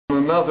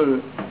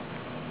Another,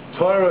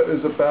 Torah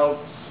is about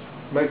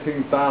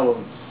making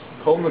balance.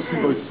 Kol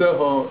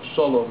nesivoseha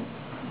shalom.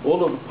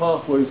 All of the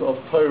pathways of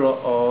Torah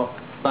are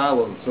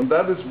balance, and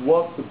that is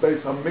what the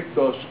Beis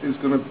Hamikdash is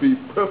going to be,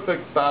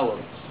 perfect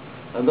balance.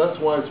 And that's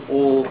why it's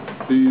all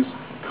these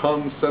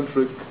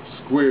concentric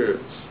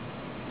squares.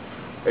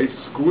 A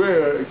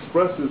square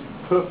expresses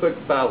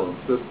perfect balance.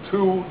 There's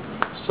two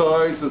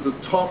sides, there's the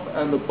top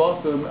and the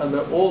bottom, and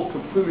they're all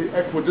completely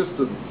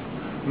equidistant.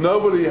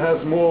 Nobody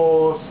has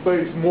more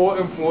space, more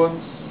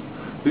influence.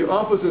 The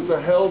opposites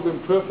are held in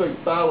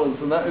perfect balance,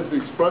 and that is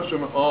the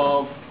expression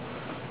of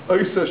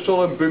Oiseh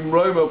Shalom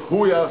Bimroim, of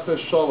Hu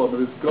Yaseh Shalom.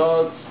 It is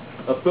God's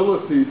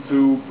ability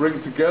to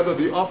bring together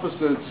the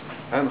opposites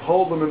and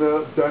hold them in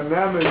a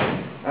dynamic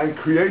and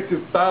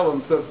creative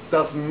balance that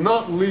does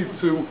not lead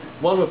to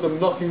one of them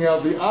knocking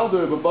out the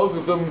other, but both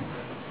of them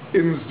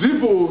in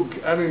zivug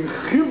and in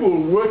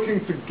chivul working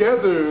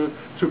together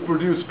to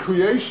produce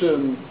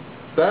creation.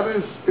 That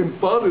is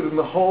embodied in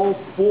the whole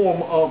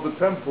form of the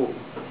temple.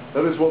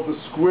 That is what the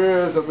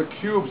squares and the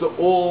cubes are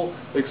all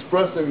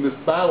expressing, this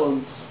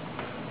balance.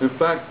 In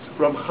fact,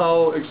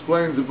 Romchal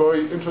explains a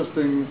very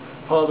interesting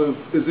part of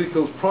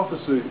Ezekiel's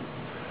prophecy,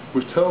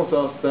 which tells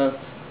us that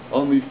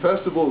on the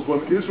festivals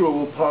when Israel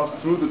will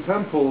pass through the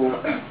temple,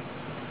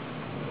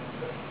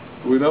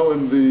 we know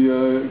in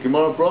the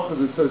Gemara Brachas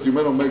it says you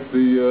may not make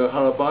the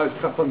Harabayis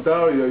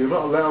Kapandaria. You're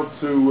not allowed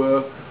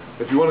to,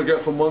 if you want to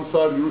get from one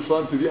side of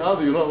Jerusalem to the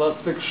other, you're not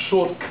allowed to take a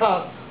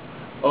shortcut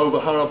over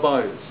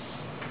Harabayis.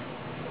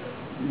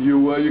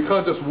 You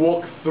can't just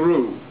walk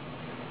through.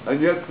 And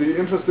yet the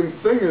interesting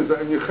thing is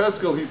that in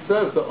Yechezkel he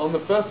says that on the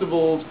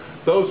festivals,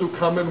 those who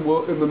come in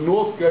the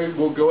north gate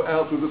will go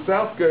out through the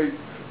south gate.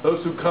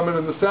 Those who come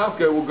in the south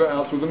gate will go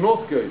out through the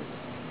north gate.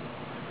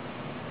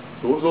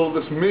 So what does all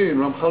this mean?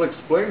 Romchal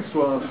explains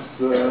to us,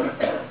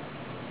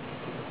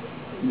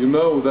 you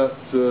know that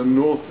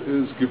north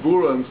is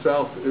Gevura and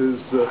south is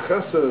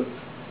Chesed.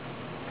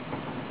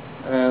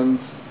 And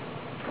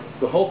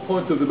the whole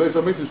point of the Beis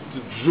Hamikdash is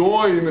to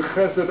join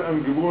Chesed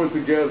and Gevura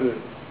together.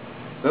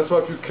 That's why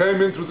if you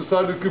came in through the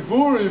side of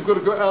Gevura, you've got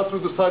to go out through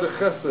the side of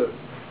Chesed.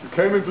 If you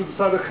came in through the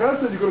side of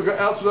Chesed, you've got to go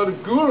out through the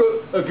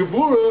side of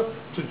Gevura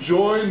to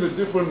join the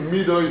different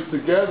midos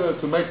together,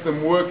 to make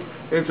them work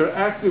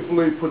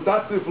interactively,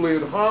 productively,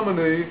 in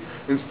harmony,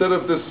 instead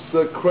of this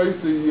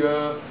crazy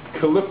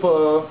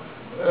Kalippa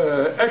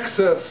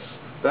excess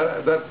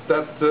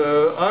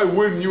that I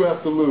win, you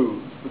have to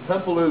lose. The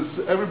temple is,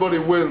 everybody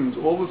wins.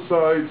 All the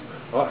sides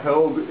are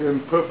held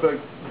in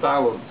perfect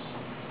balance.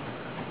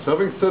 So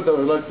having said that,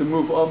 I'd like to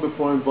move on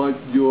before I invite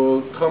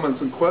your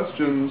comments and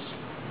questions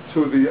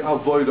to the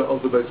avodah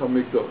of the Beis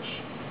Hamikdash.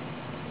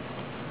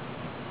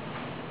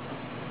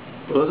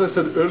 But as I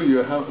said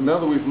earlier, now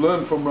that we've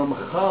learned from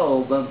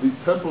Romchal that the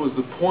temple is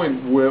the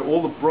point where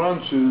all the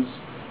branches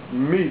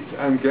meet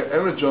and get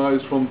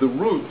energized from the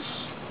roots,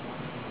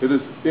 it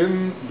is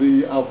in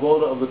the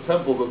avodah of the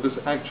temple that this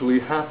actually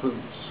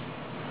happens.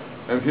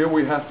 And here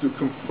we have to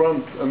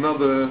confront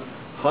another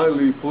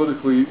highly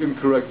politically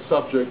incorrect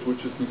subject, which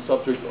is the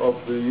subject of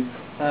the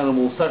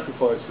animal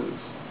sacrifices.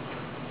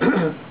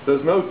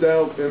 There's no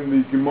doubt in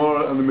the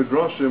Gemara and the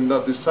Midrashim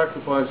that the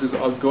sacrifices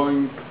are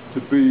going to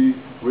be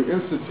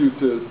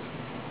reinstituted.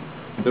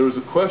 There is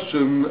a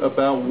question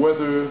about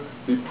whether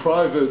the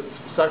private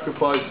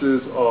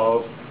sacrifices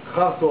of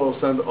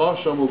Chatos and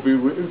Asham will be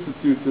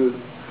reinstituted,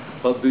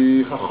 but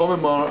the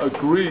Chachamim are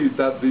agreed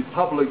that the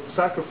public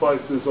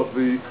sacrifices of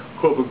the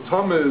Korban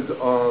Tamid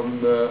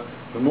on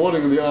the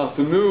morning and the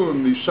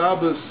afternoon, the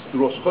Shabbos, the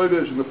Rosh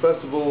Chodesh, and the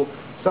festival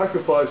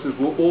sacrifices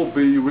will all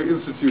be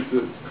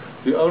reinstituted.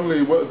 The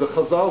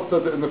Chazal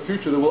said that in the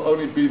future there will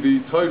only be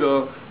the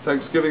Torah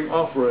Thanksgiving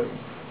offering.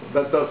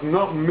 That does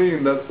not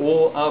mean that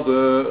all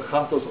other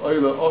Chatos,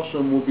 Oila,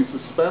 Osham will be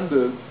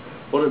suspended.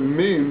 What it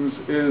means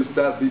is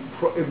that the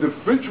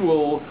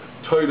individual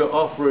Torah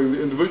offering,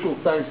 the individual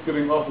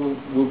Thanksgiving offering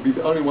will be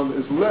the only one that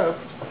is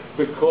left,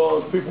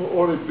 because people will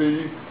already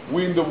be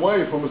weaned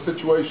away from a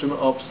situation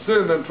of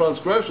sin and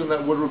transgression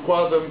that would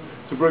require them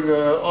to bring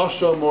a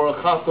Asham or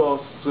a Chatos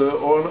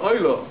or an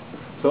Oila.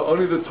 So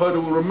only the Torah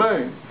will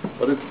remain.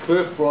 But it's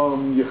clear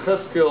from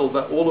Yechezkel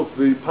that all of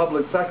the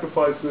public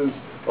sacrifices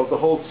of the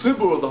whole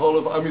Tzibur, the whole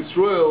of Am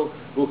Yisrael,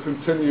 will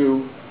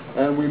continue.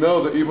 And we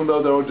know that even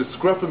though there are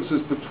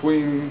discrepancies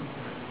between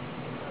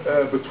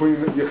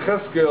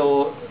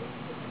Yechezkel,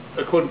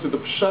 according to the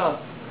Pshat,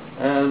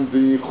 and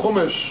the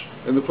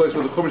Chumash, in the place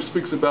where the Chumash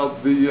speaks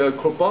about the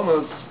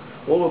Korbanos,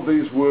 all of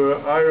these were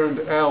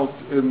ironed out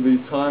in the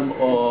time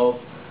of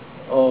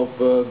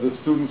the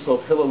students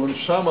of Hillel and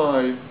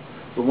Shammai,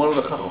 when one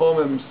of the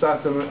Chachomim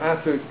sat in an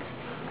attic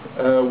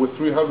with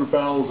 300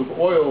 barrels of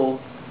oil,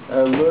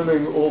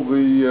 learning all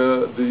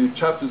the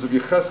chapters of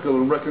Yechezkel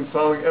and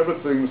reconciling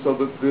everything, so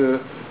that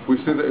we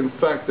see that in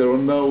fact there are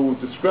no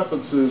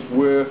discrepancies.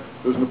 Where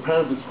there's an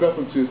apparent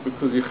discrepancy is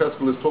because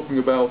Yechezkel is talking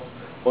about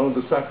one of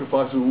the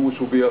sacrifices which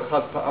will be a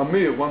Chad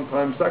Pa'ami, a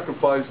one-time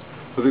sacrifice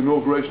for the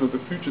inauguration of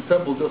the future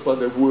temple, just like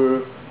they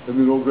were in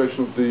the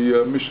inauguration of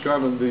the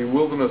Mishkan and the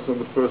wilderness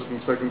and the first and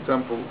second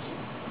temples.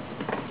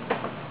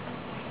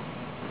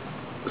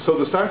 So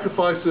the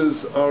sacrifices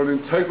are an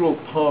integral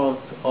part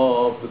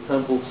of the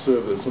temple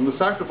service, and the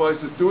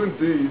sacrifices do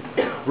indeed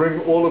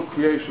bring all of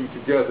creation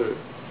together.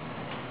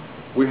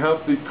 We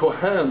have the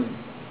Kohen,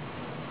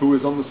 who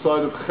is on the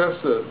side of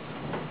Chesed,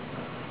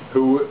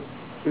 who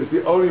is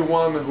the only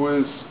one who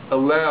is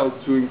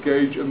allowed to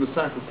engage in the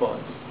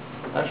sacrifice.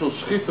 Actual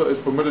shechita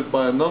is permitted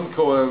by a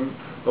non-Kohen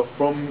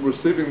from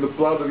receiving the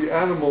blood of the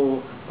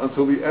animal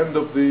until the end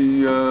of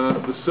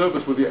the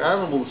service, with the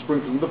animal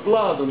sprinkling the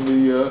blood and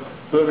the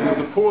burning of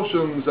the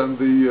portions and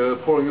the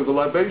pouring of the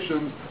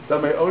libations.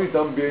 That may only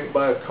done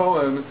by a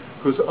Kohen,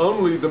 because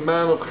only the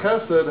man of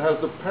Chesed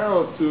has the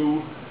power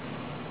to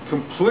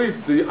complete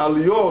the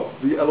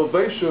aliyot, the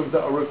elevations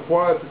that are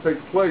required to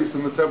take place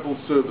in the temple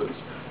service.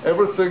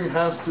 Everything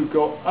has to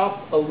go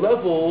up a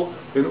level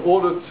in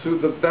order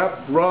to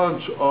that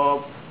branch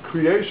of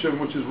creation,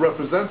 which is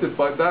represented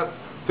by that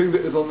thing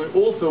that is on the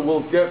altar,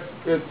 will get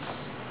its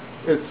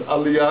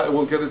aliyah, it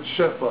will get its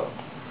shefa.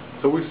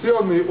 So we see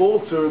on the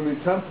altar in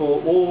the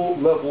temple all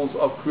levels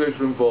of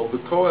creation involved.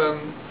 The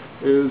Kohen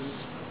is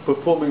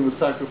performing the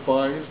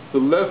sacrifice. The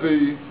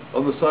Levi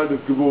on the side of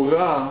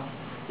Gevurah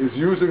is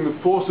using the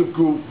force of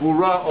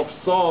Gevurah, of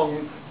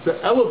song,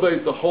 to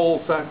elevate the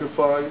whole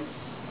sacrifice.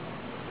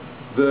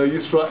 The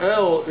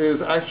Yisrael is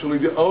actually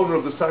the owner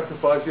of the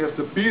sacrifice. He has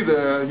to be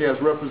there. He has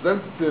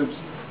representatives.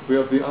 We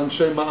have the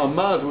Anshe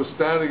Ma'amad who are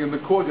standing in the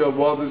courtyard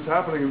while this is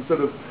happening. Instead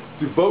of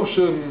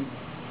devotion,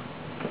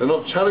 they're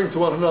not chatting to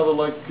one another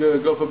like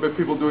God forbid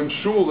people do in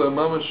shul. They're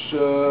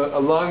mamash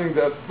aligning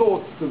their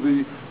thoughts to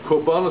the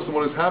korbanos and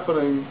what is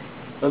happening.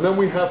 And then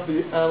we have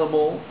the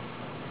animal,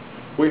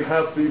 we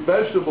have the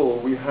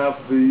vegetable, we have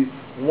the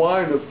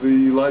wine of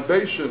the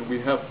libation,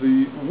 we have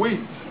the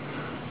wheat,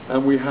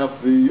 and we have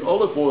the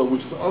olive oil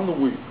which is on the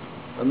wheat.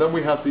 And then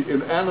we have the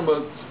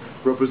inanimate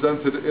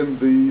represented in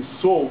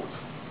the salt.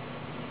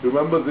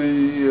 Remember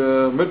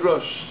the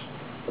midrash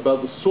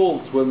about the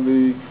salt when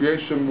the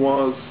creation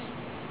was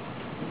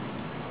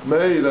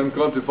made and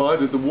God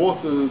divided the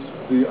waters,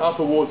 the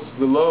upper waters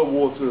and the lower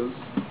waters.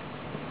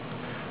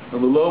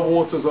 And the lower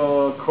waters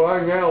are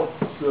crying out,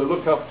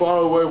 look how far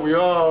away we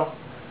are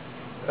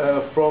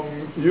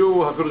from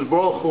you, HaKadosh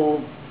Baruch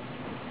Hu.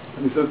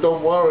 And he says,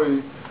 don't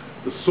worry,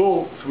 the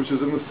salt which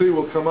is in the sea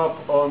will come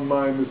up on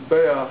my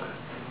Mizbeach.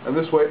 And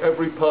this way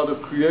every part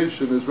of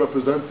creation is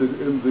represented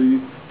in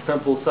the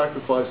temple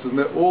sacrifices, and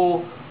they're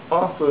all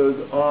offered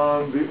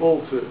on the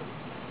altar.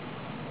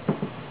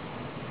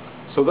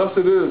 So thus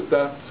it is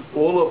that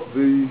all of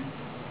the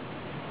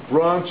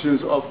branches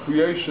of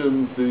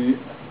creation,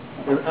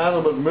 the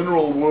inanimate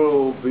mineral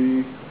world,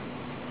 the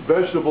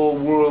vegetable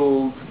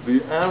world,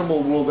 the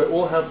animal world, they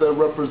all have their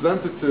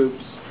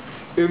representatives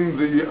in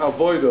the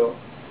Avodah.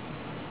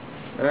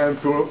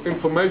 And for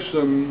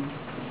information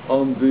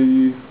on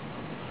the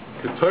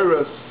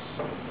Keteres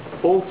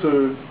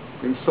altar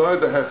inside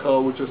the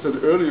Hechal, which I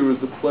said earlier is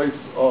the place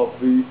of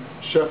the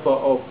Shefa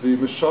of the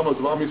Neshamas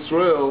of Am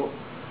Yisrael,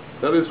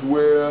 that is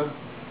where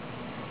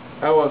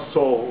our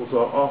souls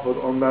are offered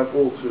on that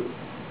altar.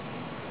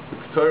 The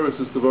Keteres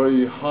is the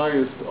very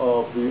highest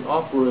of the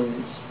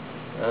offerings,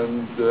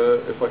 and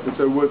if I could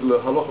say a word,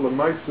 Halacha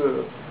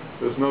L'Maisa,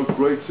 there's no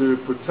greater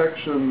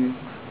protection,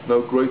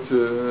 no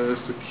greater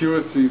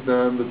security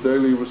than the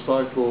daily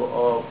recital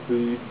of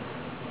the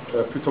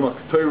Pitom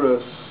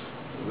HaKeteres.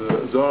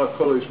 The Zohar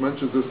Kodesh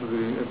mentions this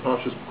in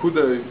Parshas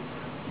Pekudei,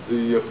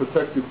 the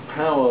protective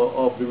power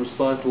of the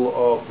recital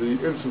of the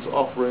incense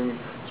offering,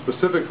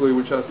 specifically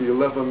which has the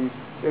 11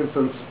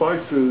 incense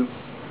spices,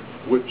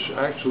 which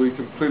actually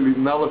completely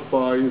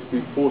nullifies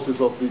the forces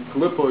of the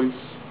Kalipos,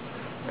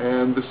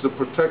 and this is a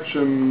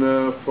protection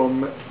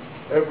from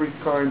every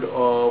kind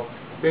of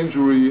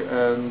injury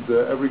and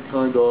every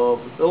kind of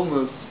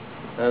illness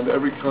and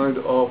every kind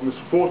of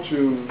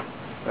misfortune.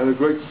 And a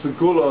great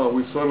segula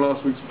we saw in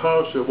last week's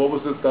parasha. What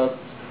was it that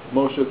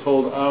Moshe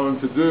told Aaron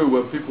to do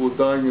when people were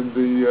dying in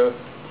the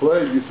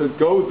plague? He said,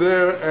 go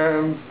there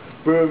and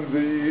burn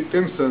the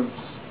incense.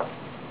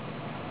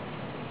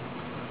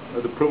 I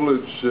had the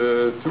privilege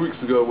 2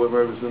 weeks ago when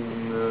I was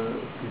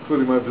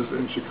concluding my visit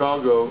in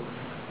Chicago,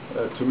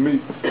 to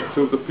meet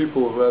two of the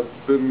people who had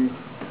been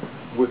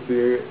with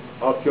the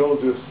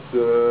archaeologist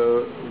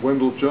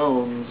Wendell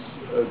Jones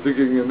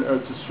digging in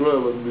Eretz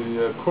Yisrael in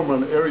the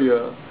Qumran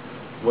area,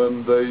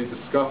 when they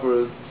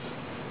discovered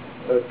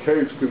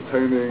caves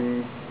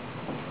containing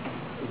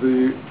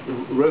the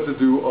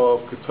residue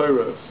of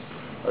Keteres.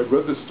 I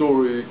read this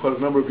story quite a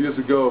number of years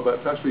ago,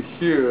 but to actually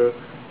hear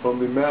from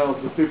the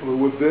mouths of people who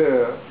were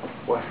there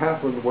what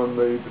happened when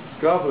they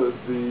discovered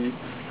the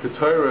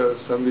Keteres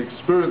and the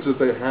experiences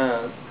they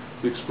had,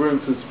 the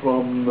experiences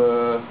from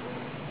the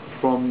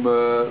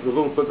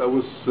little bit that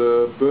was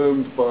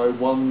burned by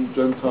one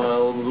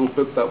Gentile, the little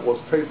bit that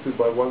was tasted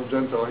by one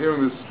Gentile.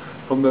 Hearing this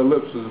from their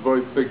lips was a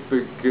very big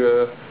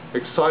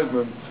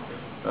excitement,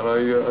 and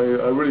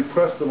I really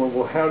pressed them on,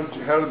 well, how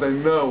did they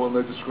know? And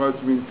they described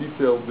to me in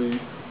detail the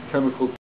chemical